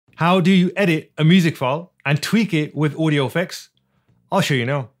How do you edit a music file and tweak it with audio effects? I'll show you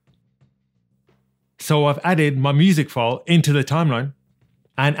now. So I've added my music file into the timeline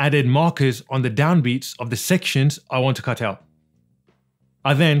and added markers on the downbeats of the sections I want to cut out.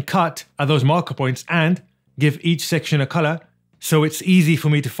 I then cut at those marker points and give each section a color so it's easy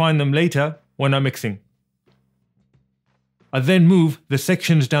for me to find them later when I'm mixing. I then move the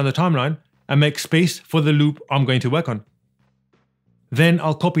sections down the timeline and make space for the loop I'm going to work on. Then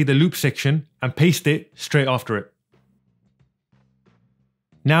I'll copy the loop section and paste it straight after it.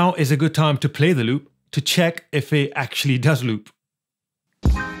 Now is a good time to play the loop to check if it actually does loop.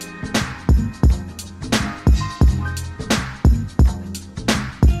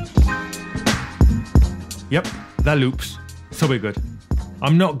 Yep, that loops, so we're good.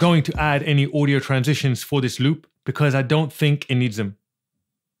 I'm not going to add any audio transitions for this loop because I don't think it needs them.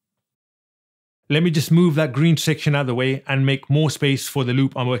 Let me just move that green section out of the way and make more space for the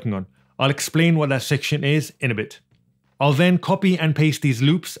loop I'm working on. I'll explain what that section is in a bit. I'll then copy and paste these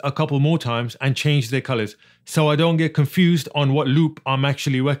loops a couple more times and change their colors so I don't get confused on what loop I'm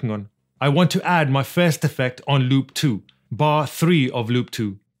actually working on. I want to add my first effect on loop 2, bar 3 of loop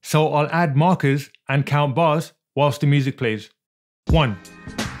 2. So I'll add markers and count bars whilst the music plays. 1,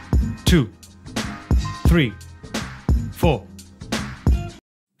 2, 3, 4.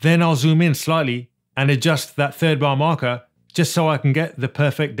 Then I'll zoom in slightly and adjust that third bar marker just so I can get the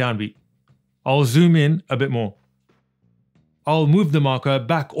perfect downbeat. I'll zoom in a bit more. I'll move the marker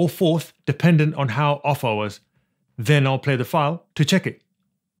back or forth dependent on how off I was. Then I'll play the file to check it.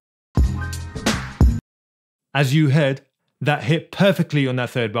 As you heard, that hit perfectly on that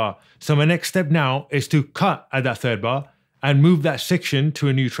third bar. So my next step now is to cut at that third bar and move that section to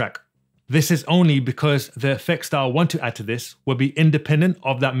a new track. This is only because the effects that I want to add to this will be independent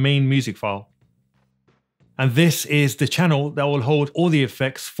of that main music file. And this is the channel that will hold all the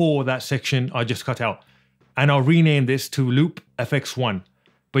effects for that section I just cut out. And I'll rename this to Loop FX1,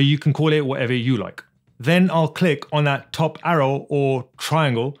 but you can call it whatever you like. Then I'll click on that top arrow or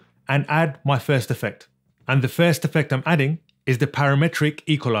triangle and add my first effect. And the first effect I'm adding is the parametric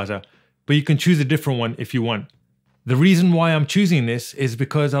equalizer, but you can choose a different one if you want. The reason why I'm choosing this is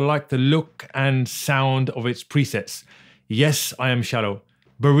because I like the look and sound of its presets. Yes, I am shallow,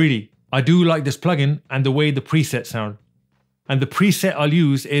 but really, I do like this plugin and the way the presets sound. And the preset I'll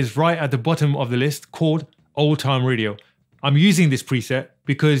use is right at the bottom of the list called Old Time Radio. I'm using this preset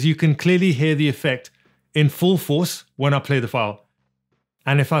because you can clearly hear the effect in full force when I play the file.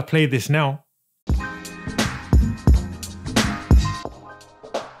 And if I play this now,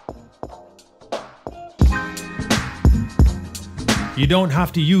 you don't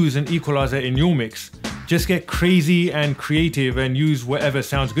have to use an equalizer in your mix. Just get crazy and creative and use whatever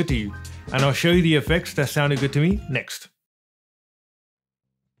sounds good to you. And I'll show you the effects that sounded good to me next.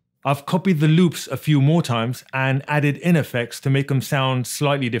 I've copied the loops a few more times and added in effects to make them sound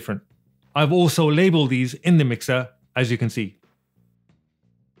slightly different. I've also labeled these in the mixer, as you can see.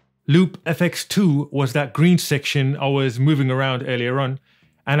 Loop FX2 was that green section I was moving around earlier on,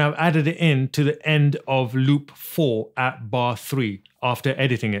 and I've added it in to the end of loop 4 at bar 3 after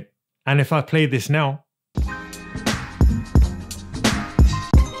editing it. And if I play this now,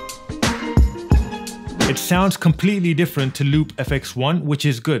 it sounds completely different to Loop FX1, which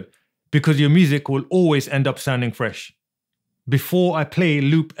is good because your music will always end up sounding fresh. Before I play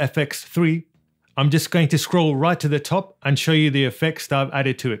Loop FX3, I'm just going to scroll right to the top and show you the effects that I've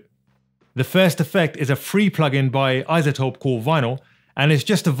added to it. The first effect is a free plugin by iZotope called Vinyl, and it's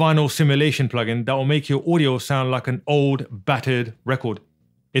just a vinyl simulation plugin that will make your audio sound like an old, battered record.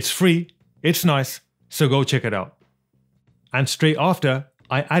 It's free, it's nice, so go check it out. And straight after,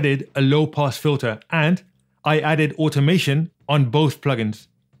 I added a low pass filter and I added automation on both plugins.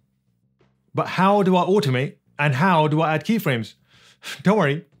 But how do I automate and how do I add keyframes? Don't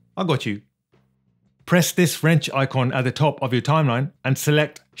worry, I got you. Press this wrench icon at the top of your timeline and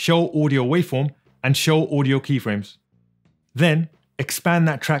select Show Audio Waveform and Show Audio Keyframes. Then expand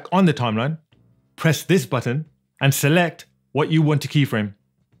that track on the timeline, press this button and select what you want to keyframe.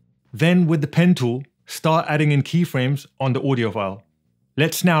 Then with the pen tool, start adding in keyframes on the audio file.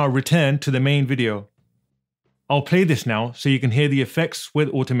 Let's now return to the main video. I'll play this now so you can hear the effects with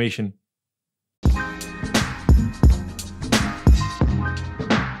automation.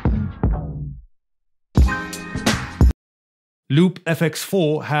 Loop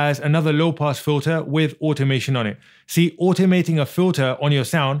FX4 has another low pass filter with automation on it. See, automating a filter on your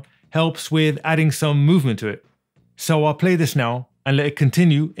sound helps with adding some movement to it. So I'll play this now and let it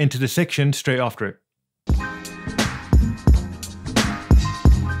continue into the section straight after it.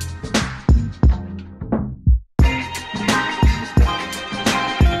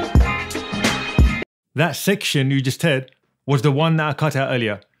 That section you just heard was the one that I cut out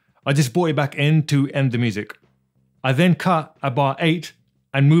earlier. I just brought it back in to end the music. I then cut at bar 8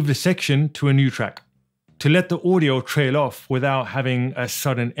 and moved the section to a new track. To let the audio trail off without having a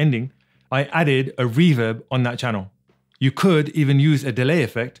sudden ending, I added a reverb on that channel. You could even use a delay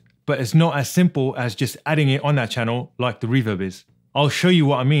effect, but it's not as simple as just adding it on that channel like the reverb is. I'll show you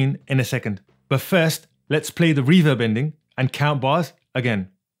what I mean in a second. But first, let's play the reverb ending and count bars again.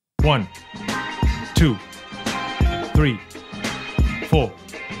 1, 2, 3, 4,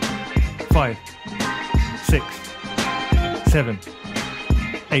 5, 6, 7,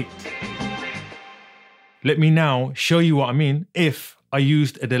 8. Let me now show you what I mean if I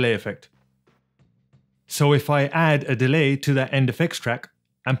used a delay effect. So if I add a delay to that end effects track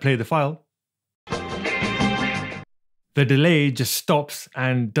and play the file, the delay just stops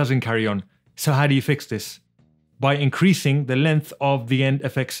and doesn't carry on. So how do you fix this? By increasing the length of the end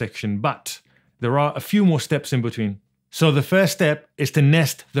effects section, but there are a few more steps in between. So the first step is to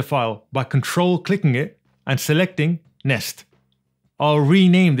nest the file by control clicking it and selecting nest. I'll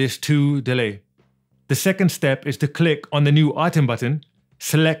rename this to delay. The second step is to click on the new item button,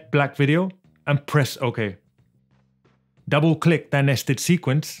 select black video and press OK. Double click that nested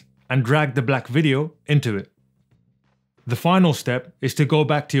sequence and drag the black video into it. The final step is to go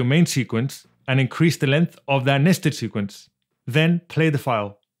back to your main sequence and increase the length of that nested sequence. Then play the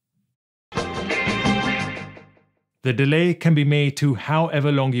file. The delay can be made to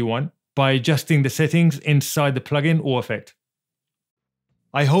however long you want by adjusting the settings inside the plugin or effect.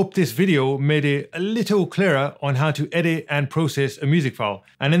 I hope this video made it a little clearer on how to edit and process a music file.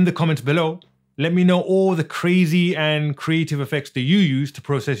 And in the comments below, let me know all the crazy and creative effects that you use to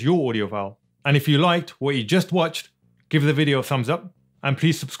process your audio file. And if you liked what you just watched, give the video a thumbs up and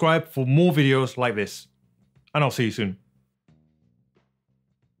please subscribe for more videos like this. And I'll see you soon.